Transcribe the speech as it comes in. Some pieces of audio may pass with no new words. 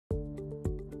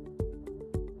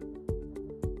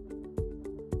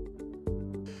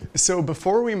So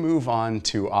before we move on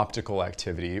to optical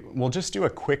activity, we'll just do a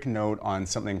quick note on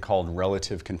something called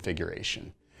relative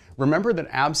configuration. Remember that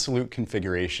absolute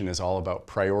configuration is all about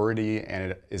priority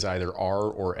and it is either R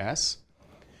or S.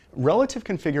 Relative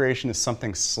configuration is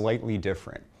something slightly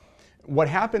different. What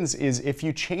happens is if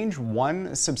you change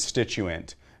one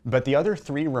substituent, but the other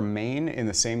three remain in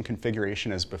the same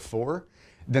configuration as before,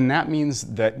 then that means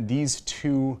that these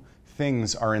two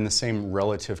things are in the same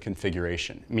relative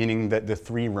configuration, meaning that the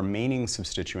three remaining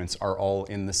substituents are all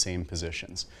in the same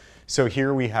positions. So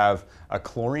here we have a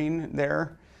chlorine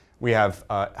there, we have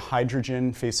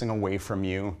hydrogen facing away from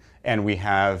you, and we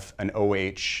have an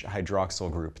OH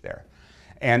hydroxyl group there.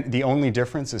 And the only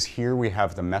difference is here we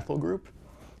have the methyl group,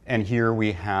 and here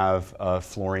we have a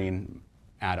fluorine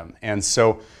atom. And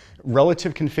so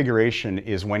relative configuration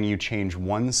is when you change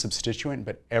one substituent,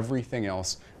 but everything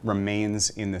else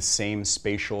remains in the same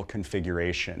spatial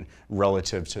configuration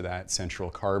relative to that central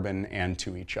carbon and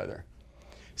to each other.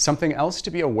 Something else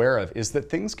to be aware of is that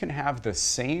things can have the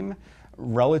same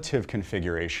relative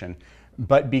configuration,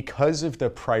 but because of the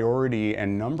priority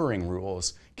and numbering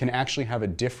rules, can actually have a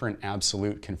different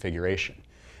absolute configuration.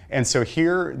 And so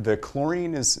here, the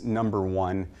chlorine is number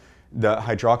 1, the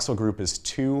hydroxyl group is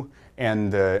 2,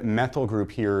 and the methyl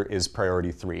group here is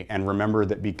priority 3. And remember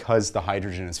that because the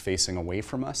hydrogen is facing away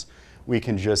from us, we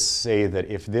can just say that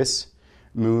if this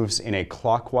moves in a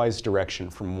clockwise direction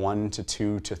from 1 to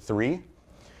 2 to 3,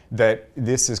 that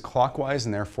this is clockwise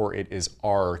and therefore it is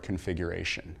R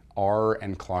configuration. R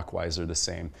and clockwise are the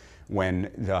same when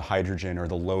the hydrogen or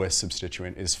the lowest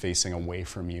substituent is facing away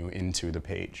from you into the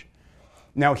page.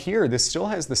 Now here, this still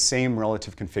has the same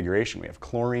relative configuration. We have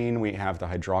chlorine, we have the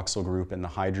hydroxyl group and the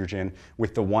hydrogen,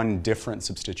 with the one different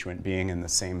substituent being in the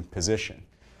same position.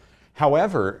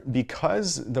 However,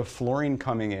 because the fluorine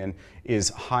coming in is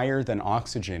higher than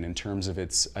oxygen in terms of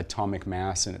its atomic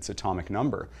mass and its atomic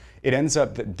number, it ends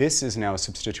up that this is now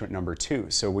substituent number 2.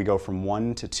 So we go from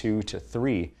 1 to 2 to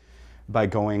 3 by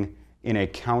going in a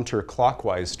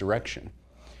counterclockwise direction.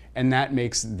 And that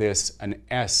makes this an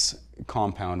S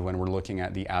compound when we're looking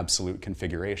at the absolute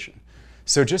configuration.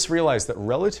 So just realize that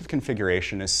relative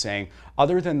configuration is saying,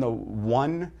 other than the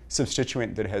one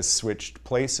substituent that has switched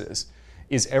places,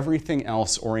 is everything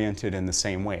else oriented in the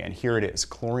same way? And here it is,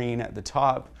 chlorine at the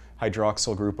top,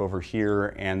 hydroxyl group over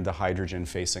here, and the hydrogen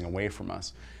facing away from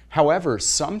us. However,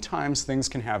 sometimes things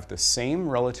can have the same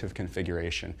relative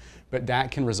configuration, but that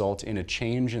can result in a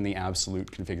change in the absolute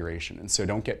configuration. And so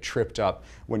don't get tripped up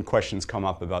when questions come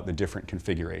up about the different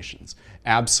configurations.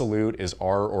 Absolute is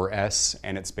R or S,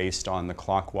 and it's based on the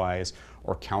clockwise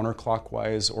or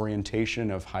counterclockwise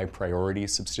orientation of high priority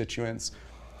substituents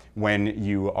when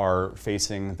you are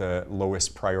facing the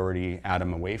lowest priority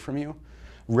atom away from you.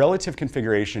 Relative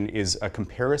configuration is a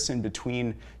comparison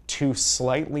between two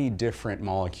slightly different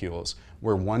molecules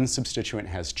where one substituent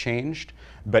has changed,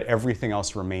 but everything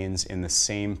else remains in the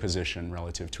same position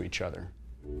relative to each other.